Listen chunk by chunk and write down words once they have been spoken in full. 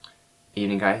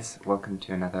Evening guys, welcome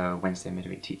to another Wednesday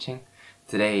midweek teaching.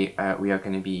 Today we are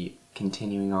going to be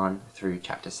continuing on through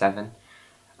chapter 7,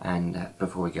 and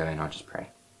before we go in I'll just pray.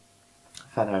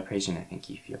 Father, I praise you and I thank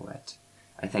you for your word.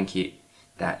 I thank you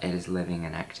that it is living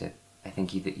and active. I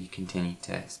thank you that you continue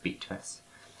to speak to us.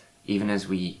 Even as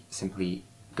we simply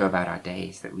go about our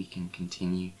days, that we can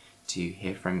continue to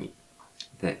hear from you,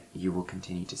 that you will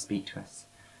continue to speak to us,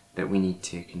 that we need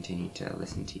to continue to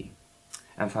listen to you.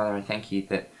 And Father, I thank you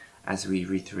that as we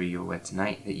read through your word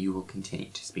tonight, that you will continue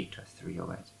to speak to us through your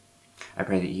word. I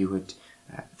pray that you would,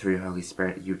 through your Holy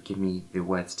Spirit, you would give me the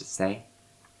words to say.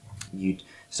 You'd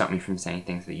stop me from saying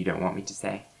things that you don't want me to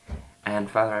say. And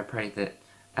Father, I pray that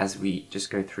as we just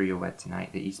go through your word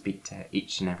tonight, that you speak to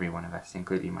each and every one of us,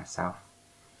 including myself.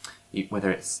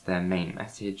 Whether it's the main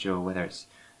message or whether it's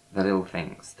the little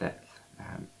things that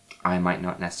I might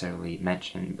not necessarily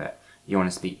mention, but you want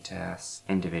to speak to us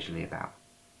individually about.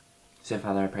 So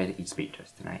Father, I pray that you'd speak to us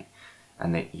tonight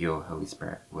and that your Holy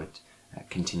Spirit would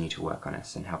continue to work on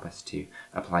us and help us to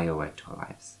apply your word to our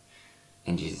lives.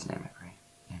 In Jesus' name I pray.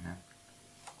 Amen.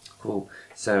 Cool.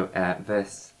 So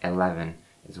verse 11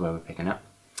 is where we're picking up.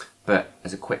 But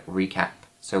as a quick recap,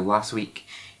 so last week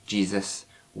Jesus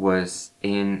was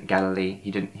in Galilee.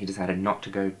 He decided not to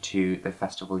go to the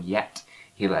festival yet.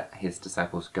 He let his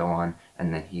disciples go on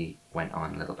and then he went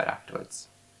on a little bit afterwards.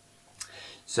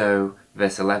 So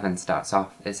verse 11 starts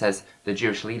off. It says, "The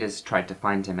Jewish leaders tried to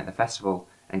find him at the festival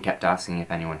and kept asking if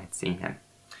anyone had seen him.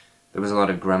 There was a lot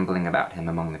of grumbling about him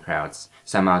among the crowds.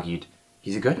 Some argued,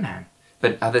 'He's a good man,'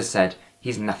 but others said,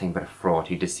 'He's nothing but a fraud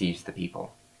who deceives the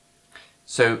people.'"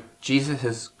 So Jesus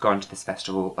has gone to this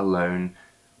festival alone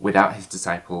without his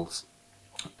disciples,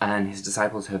 and his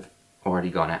disciples have already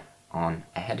gone on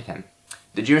ahead of him.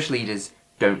 The Jewish leaders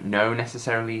don't know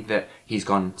necessarily that he's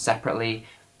gone separately,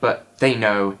 but they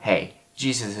know, hey,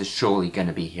 Jesus is surely going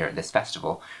to be here at this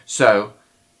festival. So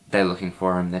they're looking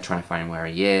for him, they're trying to find where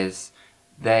he is.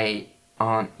 They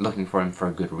aren't looking for him for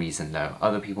a good reason though.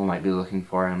 Other people might be looking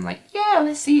for him like, yeah,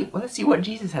 let's see what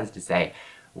Jesus has to say.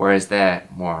 Whereas they're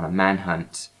more on a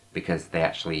manhunt because they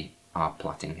actually are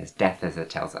plotting his death, as it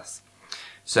tells us.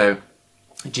 So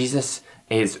Jesus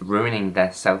is ruining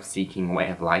their self-seeking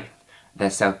way of life, their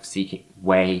self-seeking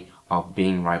way of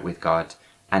being right with God,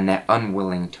 and they're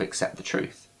unwilling to accept the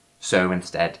truth. So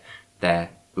instead,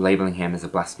 they're labeling him as a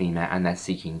blasphemer and they're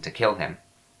seeking to kill him.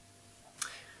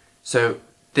 So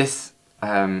this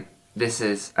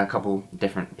is a couple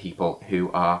different people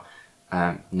who are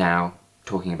now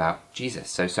talking about Jesus.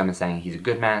 So some are saying he's a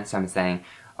good man, some are saying,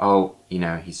 oh,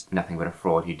 he's nothing but a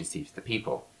fraud who deceives the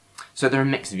people. So there are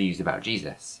mixed views about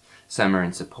Jesus. Some are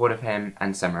in support of him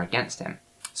and some are against him.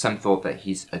 Some thought that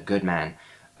he's a good man.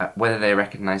 Whether they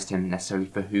recognized him necessarily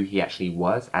for who he actually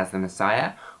was as the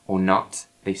Messiah or not,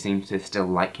 they seem to still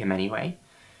like him anyway.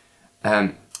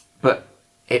 But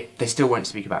they still won't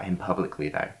speak about him publicly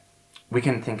though. We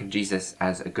can think of Jesus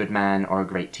as a good man or a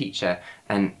great teacher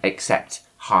and accept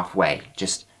halfway,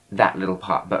 just that little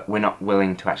part, but we're not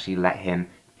willing to actually let him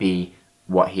be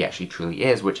what he actually truly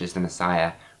is, which is the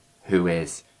Messiah who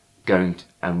is going to,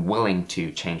 and willing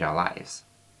to change our lives.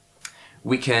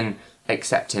 We can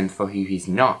accept him for who he's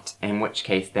not, in which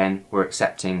case then we're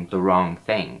accepting the wrong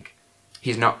thing.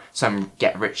 He's not some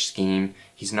get-rich scheme,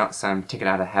 he's not some ticket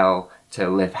out of hell to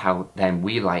live how then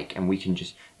we like and we can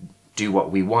just do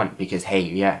what we want because, hey,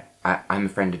 yeah, I'm a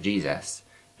friend of Jesus,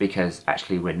 because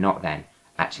actually we're not then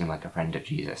acting like a friend of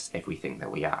Jesus if we think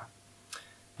that we are.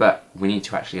 But we need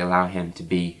to actually allow him to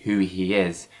be who he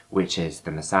is, which is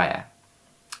the Messiah.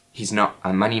 He's not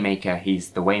a money maker,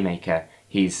 he's the way maker,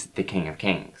 he's the King of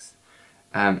Kings.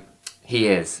 He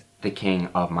is the King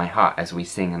of my heart, as we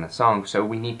sing in the song, so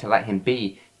we need to let him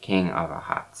be King of our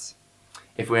hearts.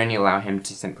 If we only allow him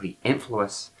to simply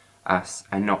influence us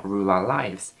and not rule our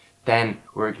lives, then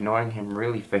we're ignoring him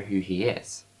really for who he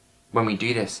is. When we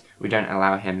do this, we don't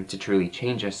allow him to truly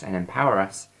change us and empower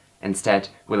us. Instead,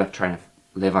 we're left trying to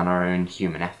live on our own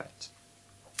human effort.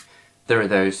 There are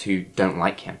those who don't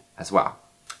like him as well.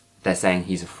 They're saying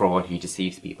he's a fraud who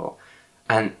deceives people.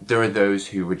 And there are those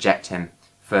who reject him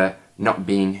for not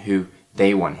being who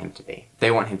they want him to be.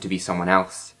 They want him to be someone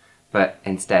else, but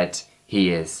instead he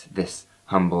is this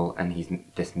humble and he's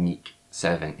this meek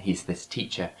servant. He's this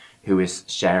teacher who is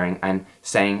sharing and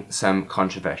saying some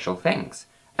controversial things.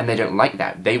 And they don't like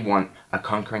that. They want a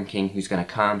conquering king who's going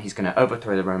to come, he's going to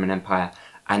overthrow the Roman Empire,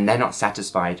 and they're not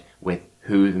satisfied with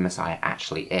who the Messiah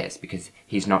actually is, because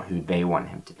he's not who they want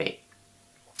him to be.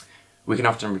 We can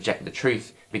often reject the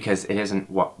truth because it isn't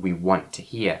what we want to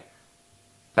hear.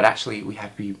 But actually, we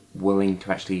have to be willing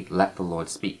to actually let the Lord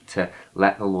speak, to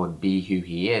let the Lord be who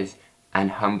he is, and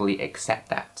humbly accept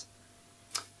that.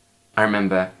 I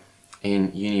remember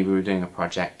in uni we were doing a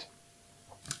project,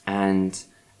 and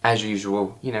as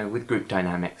usual, with group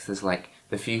dynamics, there's like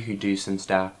the few who do some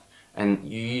stuff, and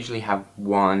you usually have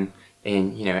one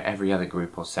in, every other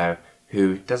group or so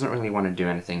who doesn't really want to do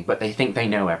anything, but they think they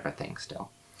know everything still.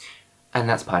 And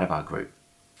that's part of our group.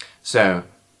 So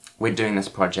we're doing this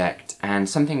project, and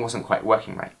something wasn't quite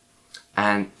working right.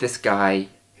 And this guy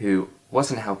who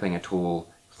wasn't helping at all,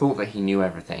 thought that he knew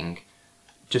everything,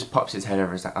 just pops his head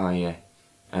over and is like, oh yeah,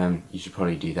 you should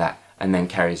probably do that, and then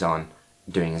carries on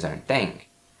doing his own thing.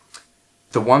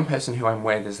 The one person who I'm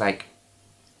with is like,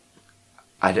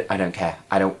 I don't care.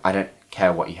 I don't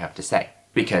care what you have to say,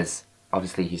 because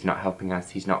obviously he's not helping us,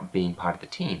 he's not being part of the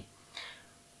team.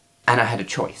 And I had a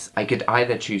choice. I could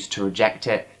either choose to reject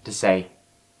it, to say,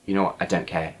 you know what, I don't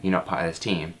care, you're not part of this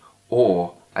team,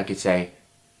 or I could say,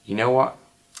 you know what,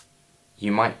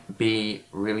 you might be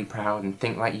really proud and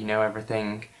think like you know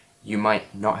everything, you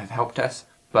might not have helped us,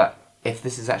 but if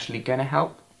this is actually going to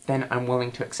help, then I'm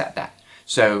willing to accept that.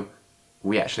 So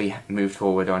we actually moved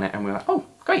forward on it, and we were like, oh,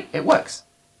 great, it works.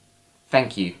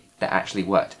 Thank you, that actually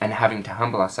worked. And having to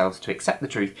humble ourselves to accept the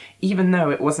truth, even though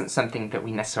it wasn't something that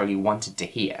we necessarily wanted to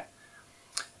hear.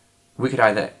 We could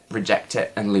either reject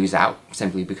it and lose out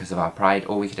simply because of our pride,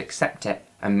 or we could accept it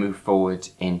and move forward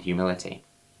in humility.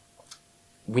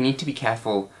 We need to be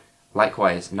careful,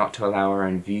 likewise, not to allow our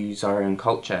own views, our own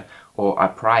culture, or our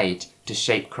pride to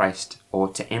shape Christ or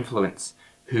to influence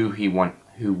who we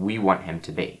want him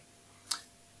to be.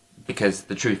 Because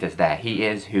the truth is there. He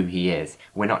is who he is.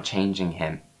 We're not changing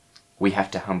him. We have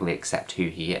to humbly accept who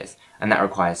he is. And that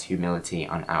requires humility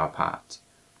on our part.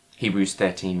 Hebrews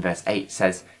 13 verse 8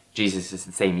 says, Jesus is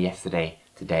the same yesterday,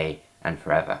 today, and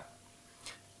forever.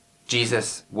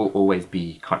 Jesus will always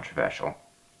be controversial.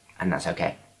 And that's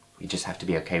okay. We just have to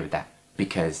be okay with that.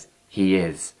 Because he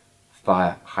is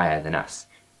far higher than us.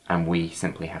 And we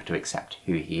simply have to accept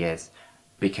who he is.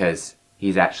 Because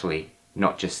he's actually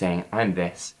not just saying, I'm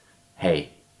this, hey,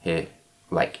 here,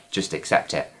 just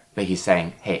accept it. But he's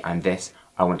saying, hey, I'm this,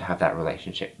 I want to have that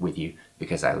relationship with you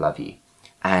because I love you.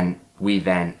 And we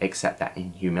then accept that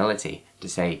in humility to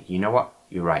say, you know what,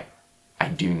 you're right, I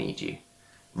do need you,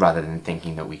 rather than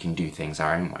thinking that we can do things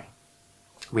our own way.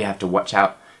 We have to watch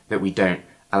out that we don't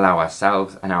allow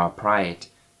ourselves and our pride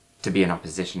to be in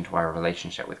opposition to our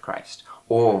relationship with Christ,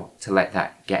 or to let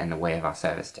that get in the way of our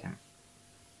service to him.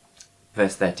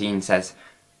 Verse 13 says,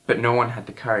 but no one had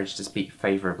the courage to speak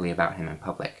favourably about him in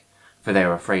public, for they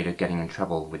were afraid of getting in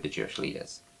trouble with the Jewish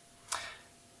leaders.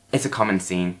 It's a common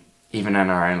scene, even in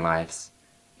our own lives.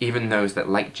 Even those that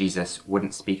like Jesus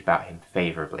wouldn't speak about him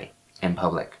favourably in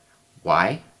public.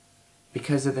 Why?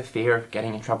 Because of the fear of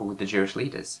getting in trouble with the Jewish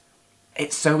leaders.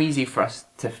 It's so easy for us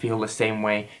to feel the same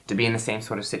way, to be in the same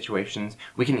sort of situations.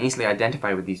 We can easily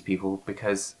identify with these people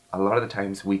because a lot of the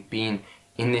times we've been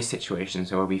in these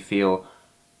situations where we feel,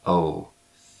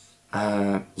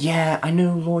 yeah, I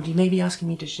know, Lord, you may be asking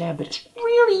me to share, but it's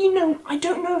really, I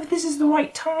don't know if this is the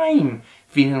right time.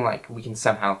 Feeling like we can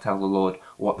somehow tell the Lord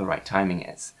what the right timing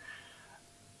is.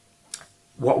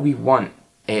 What we want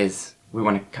is, we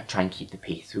want to try and keep the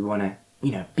peace. We want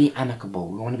to, be amicable.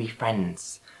 We want to be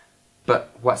friends.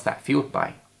 But what's that fueled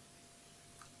by?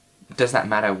 Does that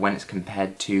matter when it's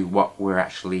compared to what we're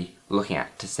actually looking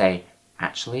at? To say,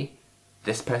 actually,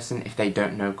 this person, if they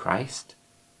don't know Christ,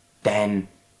 then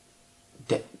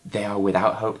they are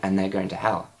without hope and they're going to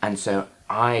hell. And so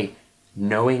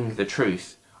knowing the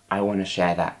truth, I want to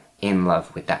share that in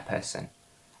love with that person.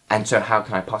 And so how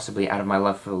can I possibly, out of my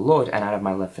love for the Lord and out of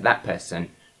my love for that person,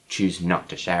 choose not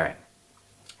to share it?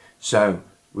 So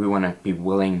we want to be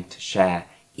willing to share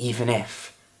even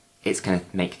if it's going to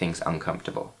make things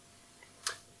uncomfortable.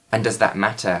 And does that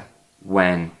matter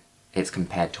when it's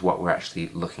compared to what we're actually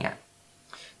looking at?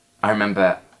 I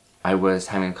remember I was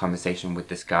having a conversation with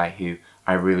this guy who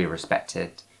I really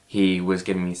respected. He was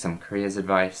giving me some careers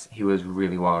advice. He was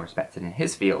really well respected in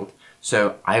his field.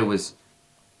 So I was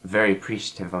very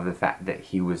appreciative of the fact that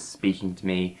he was speaking to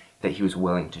me, that he was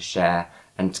willing to share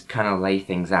and to kind of lay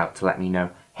things out to let me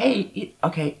know, hey,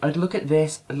 okay, I'd look at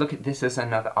this as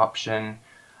another option,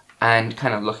 and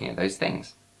kind of looking at those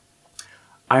things.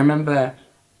 I remember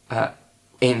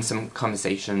in some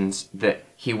conversations that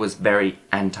he was very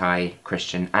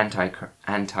anti-Christian,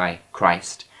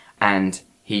 anti-Christ, and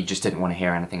he just didn't want to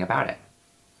hear anything about it.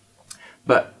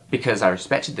 But because I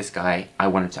respected this guy, I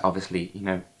wanted to obviously,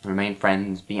 remain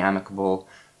friends, be amicable,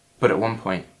 but at one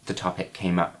point the topic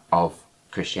came up of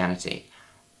Christianity.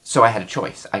 So I had a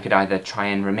choice. I could either try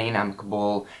and remain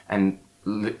amicable and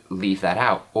leave that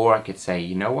out, or I could say,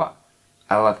 you know what?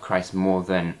 I love Christ more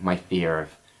than my fear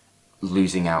of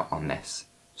losing out on this.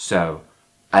 So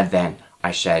And then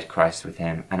I shared Christ with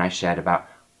him, and I shared about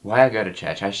why I go to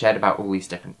church. I shared about all these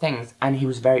different things, and he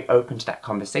was very open to that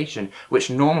conversation, which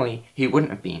normally he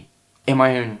wouldn't have been. In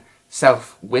my own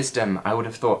self-wisdom, I would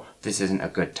have thought, this isn't a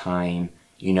good time,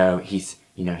 he's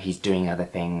doing other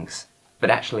things. But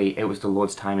actually, it was the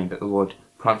Lord's timing that the Lord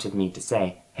prompted me to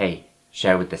say, hey,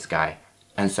 share with this guy.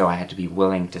 And so I had to be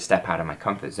willing to step out of my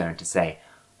comfort zone to say,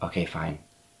 okay, fine,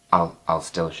 I'll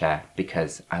still share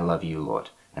because I love you, Lord,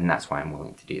 and that's why I'm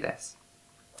willing to do this.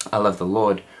 I love the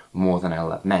Lord more than I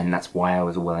love men. That's why I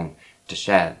was willing to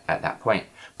share at that point.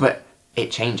 But it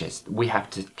changes. We have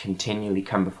to continually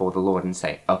come before the Lord and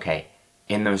say, okay,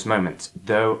 in those moments,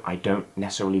 though I don't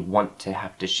necessarily want to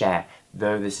have to share,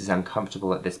 though this is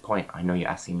uncomfortable at this point, I know you're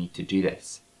asking me to do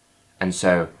this. And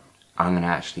so I'm going to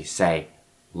actually say,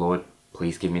 Lord,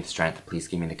 please give me the strength, please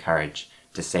give me the courage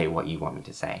to say what you want me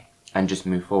to say. And just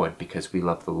move forward because we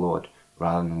love the Lord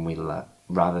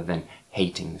rather than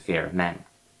hating the fear of men.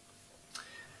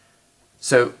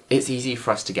 So it's easy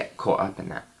for us to get caught up in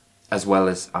that, as well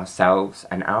as ourselves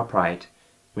and our pride.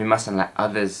 We mustn't let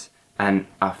others and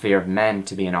our fear of men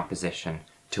to be in opposition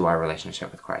to our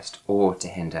relationship with Christ or to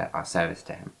hinder our service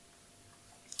to him.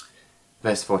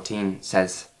 Verse 14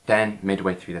 says, Then,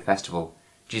 midway through the festival,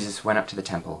 Jesus went up to the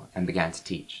temple and began to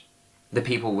teach. The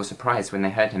people were surprised when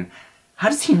they heard him. How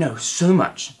does he know so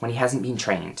much when he hasn't been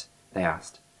trained? They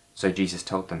asked. So Jesus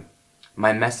told them,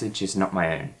 My message is not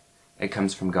my own. It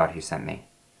comes from God who sent me.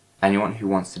 Anyone who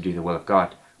wants to do the will of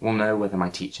God will know whether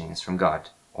my teaching is from God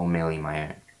or merely my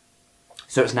own.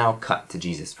 So it's now cut to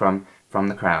Jesus from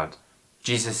the crowd.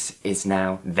 Jesus is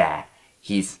now there.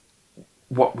 He's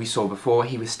what we saw before.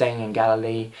 He was staying in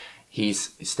Galilee.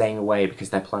 He's staying away because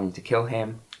they're planning to kill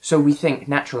him. So we think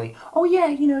naturally, oh yeah,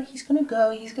 he's going to go.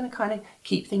 He's going to kind of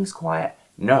keep things quiet.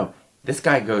 No, this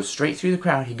guy goes straight through the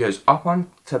crowd. He goes up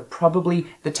on to probably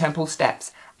the temple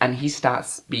steps and he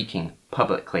starts speaking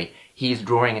publicly. He's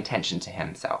drawing attention to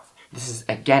himself. This is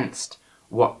against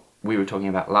what we were talking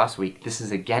about last week. This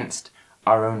is against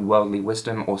our own worldly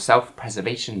wisdom or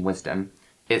self-preservation wisdom.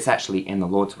 It's actually in the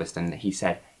Lord's wisdom that he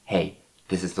said, hey,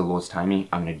 this is the Lord's timing.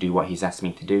 I'm going to do what he's asked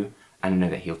me to do. And I know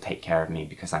that he'll take care of me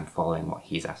because I'm following what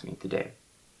he's asked me to do.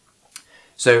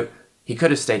 So he could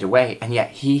have stayed away, and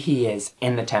yet he is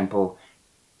in the temple.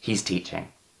 He's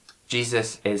teaching.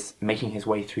 Jesus is making his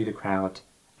way through the crowd,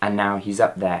 and now he's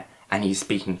up there, and he's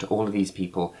speaking to all of these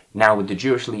people, now with the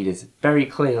Jewish leaders very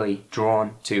clearly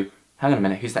drawn to, hang on a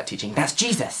minute, who's that teaching? That's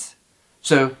Jesus!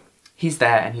 So he's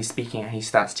there, and he's speaking, and he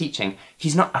starts teaching.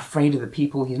 He's not afraid of the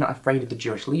people, he's not afraid of the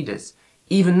Jewish leaders,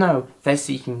 even though they're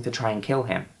seeking to try and kill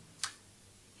him.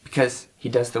 Because he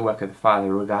does the work of the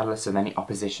Father regardless of any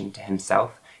opposition to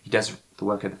himself. He does the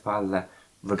work of the Father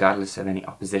regardless of any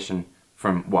opposition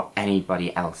from what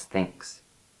anybody else thinks.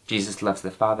 Jesus loves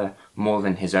the Father more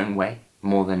than his own way,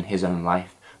 more than his own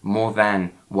life, more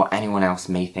than what anyone else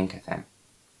may think of him.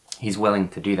 He's willing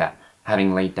to do that,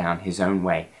 having laid down his own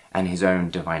way and his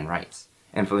own divine rights.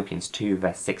 In Philippians 2,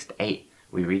 verse 6 to 8,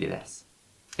 we read this.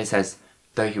 It says,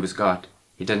 Though he was God,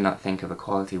 he did not think of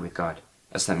equality with God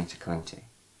as something to cling to.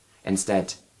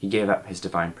 Instead, he gave up his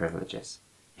divine privileges.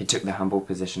 He took the humble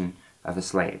position of a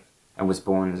slave and was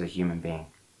born as a human being.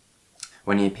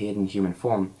 When he appeared in human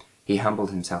form, he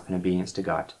humbled himself in obedience to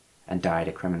God and died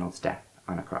a criminal's death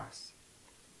on a cross.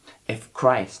 If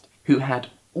Christ, who had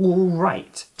all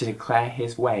right to declare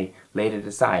his way, laid it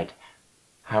aside,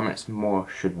 how much more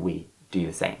should we do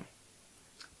the same?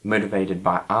 Motivated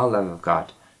by our love of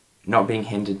God, not being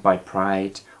hindered by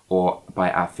pride or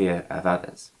by our fear of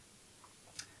others.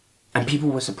 And people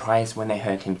were surprised when they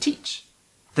heard him teach.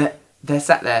 That they're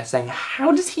sat there saying,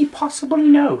 how does he possibly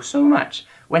know so much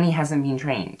when he hasn't been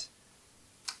trained?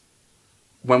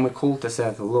 When we're called to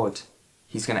serve the Lord,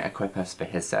 he's going to equip us for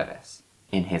his service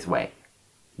in his way.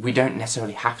 We don't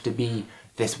necessarily have to be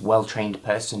this well-trained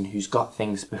person who's got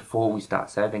things before we start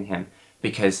serving him,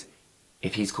 because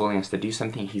if he's calling us to do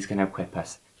something, he's going to equip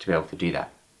us to be able to do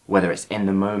that. Whether it's in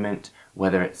the moment,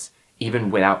 whether it's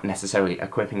even without necessarily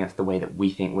equipping us the way that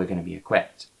we think we're going to be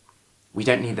equipped. We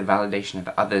don't need the validation of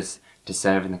others to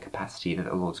serve in the capacity that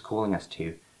the Lord's calling us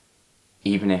to,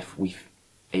 even if we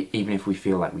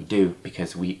feel like we do,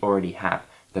 because we already have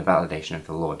the validation of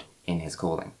the Lord in his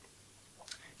calling.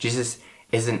 Jesus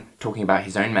isn't talking about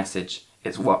his own message,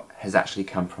 it's what has actually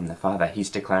come from the Father. He's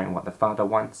declaring what the Father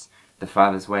wants, the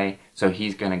Father's way, so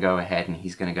he's going to go ahead and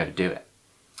he's going to go do it.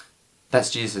 That's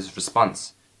Jesus'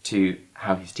 response to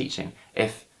how he's teaching.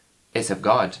 If it's of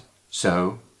God,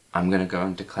 so I'm going to go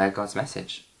and declare God's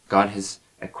message. God has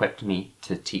equipped me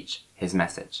to teach his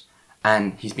message.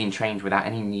 And he's been trained without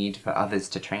any need for others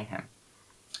to train him.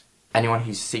 Anyone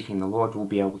who's seeking the Lord will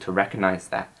be able to recognize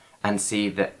that and see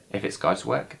that if it's God's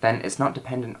work, then it's not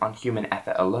dependent on human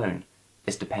effort alone.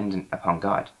 It's dependent upon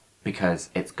God because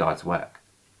it's God's work.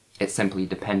 It's simply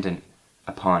dependent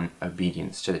upon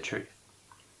obedience to the truth,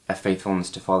 a faithfulness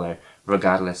to follow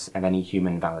regardless of any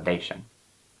human validation.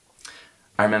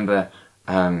 I remember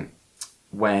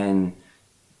when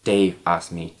Dave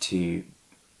asked me to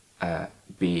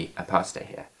be a pastor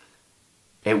here.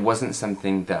 It wasn't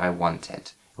something that I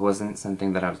wanted. It wasn't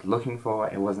something that I was looking for.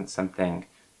 It wasn't something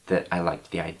that I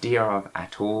liked the idea of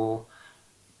at all.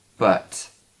 But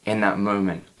in that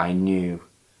moment, I knew,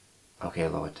 okay,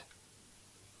 Lord,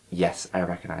 yes, I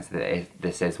recognize that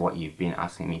this is what you've been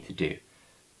asking me to do.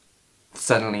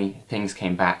 Suddenly, things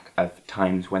came back of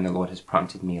times when the Lord has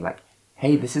prompted me, like,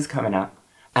 hey, this is coming up.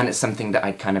 And it's something that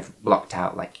I'd kind of blocked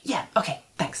out, like, yeah, okay,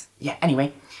 thanks. Yeah,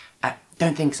 anyway,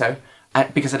 don't think so.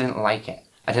 Because I didn't like it.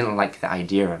 I didn't like the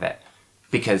idea of it.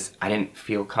 Because I didn't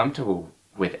feel comfortable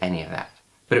with any of that.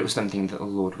 But it was something that the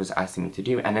Lord was asking me to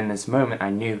do. And in this moment, I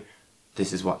knew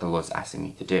this is what the Lord's asking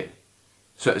me to do.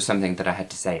 So it was something that I had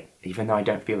to say, even though I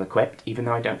don't feel equipped, even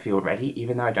though I don't feel ready,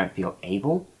 even though I don't feel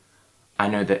able, I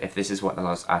know that if this is what the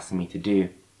Lord's asking me to do,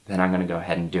 then I'm going to go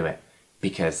ahead and do it.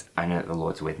 Because I know that the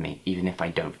Lord's with me, even if I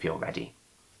don't feel ready.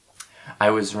 I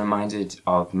was reminded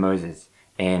of Moses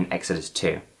in Exodus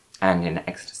 2 and in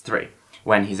Exodus 3,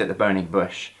 when he's at the burning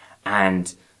bush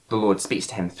and the Lord speaks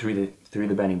to him through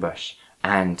the burning bush,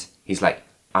 and he's like,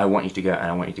 I want you to go, and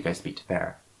I want you to go speak to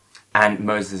Pharaoh. And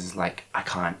Moses is like, I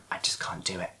just can't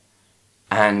do it.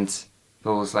 And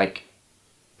the Lord's like,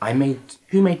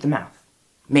 who made the mouth?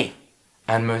 Me.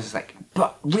 And Moses is like,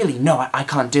 but really, no, I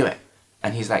can't do it.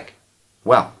 And he's like,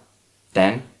 well,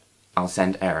 then I'll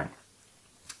send Aaron.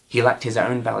 He lacked his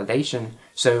own validation,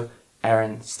 so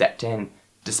Aaron stepped in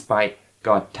despite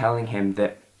God telling him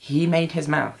that he made his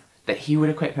mouth, that he would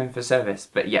equip him for service,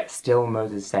 but yet still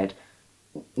Moses said,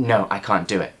 no, I can't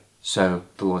do it. So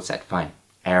the Lord said, fine,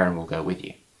 Aaron will go with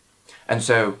you. And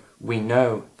so we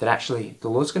know that actually the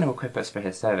Lord's going to equip us for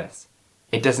his service.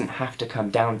 It doesn't have to come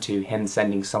down to him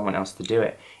sending someone else to do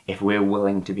it if we're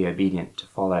willing to be obedient, to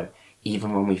follow,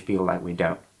 even when we feel like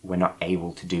we're not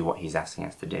able to do what he's asking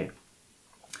us to do.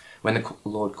 When the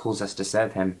Lord calls us to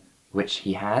serve him, which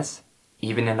he has,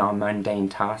 even in our mundane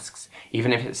tasks,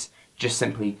 even if it's just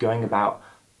simply going about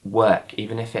work,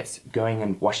 even if it's going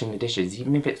and washing the dishes,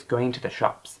 even if it's going to the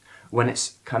shops, when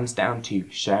it comes down to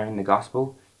sharing the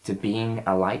gospel, to being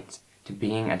a light, to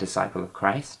being a disciple of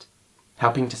Christ,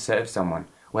 helping to serve someone,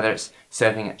 whether it's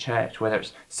serving at church, whether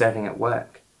it's serving at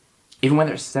work, even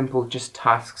whether it's simple just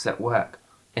tasks at work,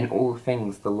 in all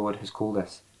things the Lord has called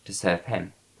us to serve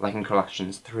him, like in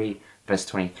Colossians 3 verse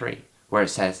 23, where it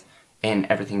says, in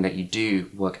everything that you do,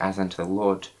 work as unto the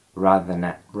Lord, rather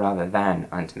than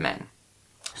unto men.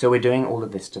 So we're doing all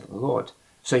of this to the Lord.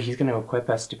 So he's going to equip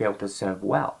us to be able to serve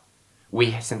well.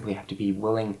 We simply have to be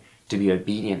willing to be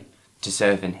obedient, to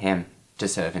serve in him, to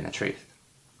serve in the truth.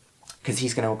 Because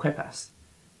he's going to equip us.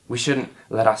 We shouldn't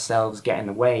let ourselves get in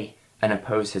the way and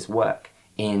oppose his work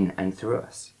in and through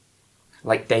us.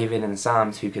 Like David in the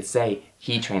Psalms, who could say,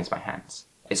 he trains my hands.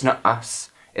 It's not us.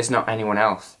 It's not anyone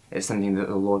else. It's something that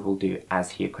the Lord will do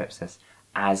as he equips us.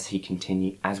 As we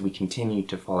continue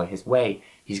to follow his way,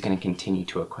 he's going to continue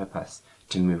to equip us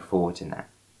to move forward in that.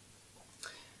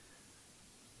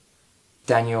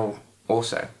 Daniel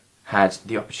also had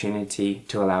the opportunity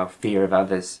to allow fear of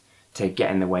others to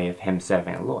get in the way of him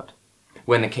serving the Lord.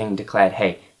 When the king declared,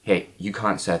 hey, you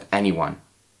can't serve anyone.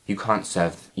 You can't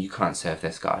serve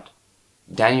this God.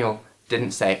 Daniel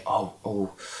didn't say,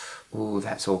 oh,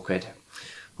 that's awkward.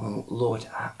 Well, Lord,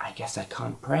 I guess I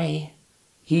can't pray.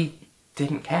 He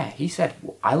didn't care. He said,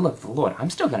 well, I love the Lord. I'm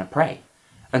still going to pray.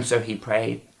 And so he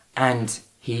prayed, and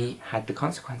he had the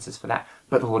consequences for that.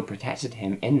 But the Lord protected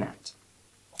him in that.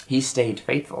 He stayed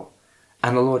faithful.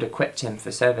 And the Lord equipped him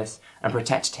for service and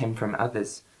protected him from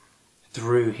others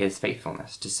through his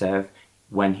faithfulness to serve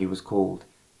when he was called,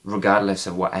 regardless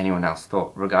of what anyone else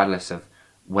thought, regardless of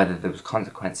whether there was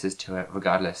consequences to it,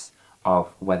 regardless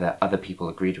of whether other people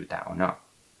agreed with that or not.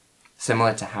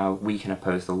 Similar to how we can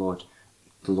oppose the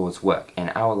Lord's work in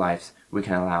our lives, we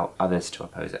can allow others to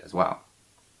oppose it as well.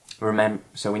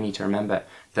 So we need to remember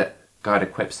that God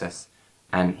equips us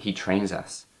and he trains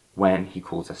us when he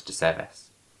calls us to service.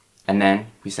 And then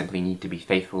we simply need to be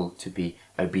faithful, to be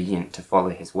obedient, to follow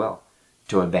his will,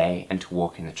 to obey and to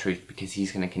walk in the truth, because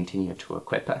he's going to continue to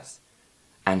equip us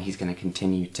and he's going to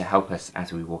continue to help us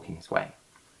as we walk in his way.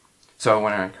 So I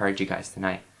want to encourage you guys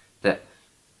tonight that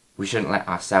we shouldn't let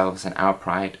ourselves and our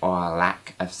pride or our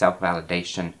lack of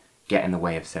self-validation get in the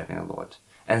way of serving the Lord.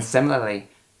 And similarly,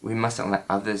 we mustn't let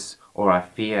others or our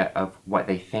fear of what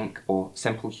they think, or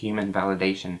simple human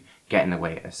validation get in the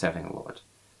way of serving the Lord.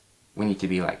 We need to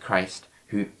be like Christ,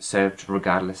 who served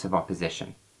regardless of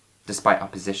opposition. Despite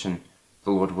opposition,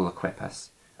 the Lord will equip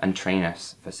us and train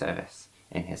us for service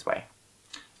in his way.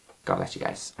 God bless you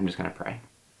guys. I'm just going to pray.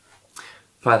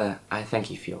 Father, I thank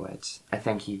you for your words. I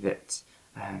thank you that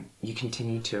you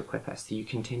continue to equip us, that you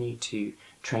continue to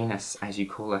train us as you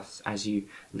call us, as you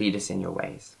lead us in your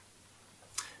ways.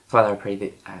 Father, I pray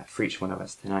that for each one of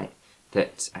us tonight,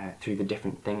 that through the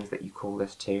different things that you call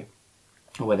us to,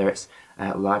 or whether it's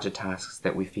larger tasks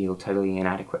that we feel totally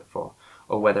inadequate for,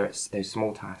 or whether it's those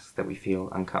small tasks that we feel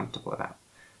uncomfortable about,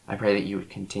 I pray that you would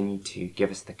continue to give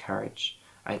us the courage.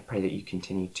 I pray that you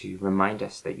continue to remind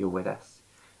us that you're with us.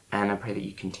 And I pray that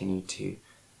you continue to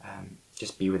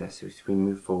just be with us as we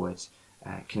move forward,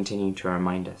 continuing to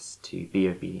remind us to be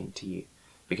obedient to you,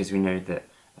 because we know that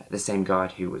the same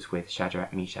God who was with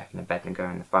Shadrach, Meshach, and Abednego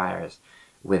in the fire is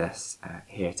with us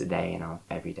here today in our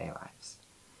everyday lives.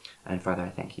 And Father, I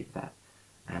thank you for that,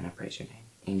 and I praise your name.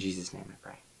 In Jesus' name I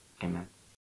pray. Amen.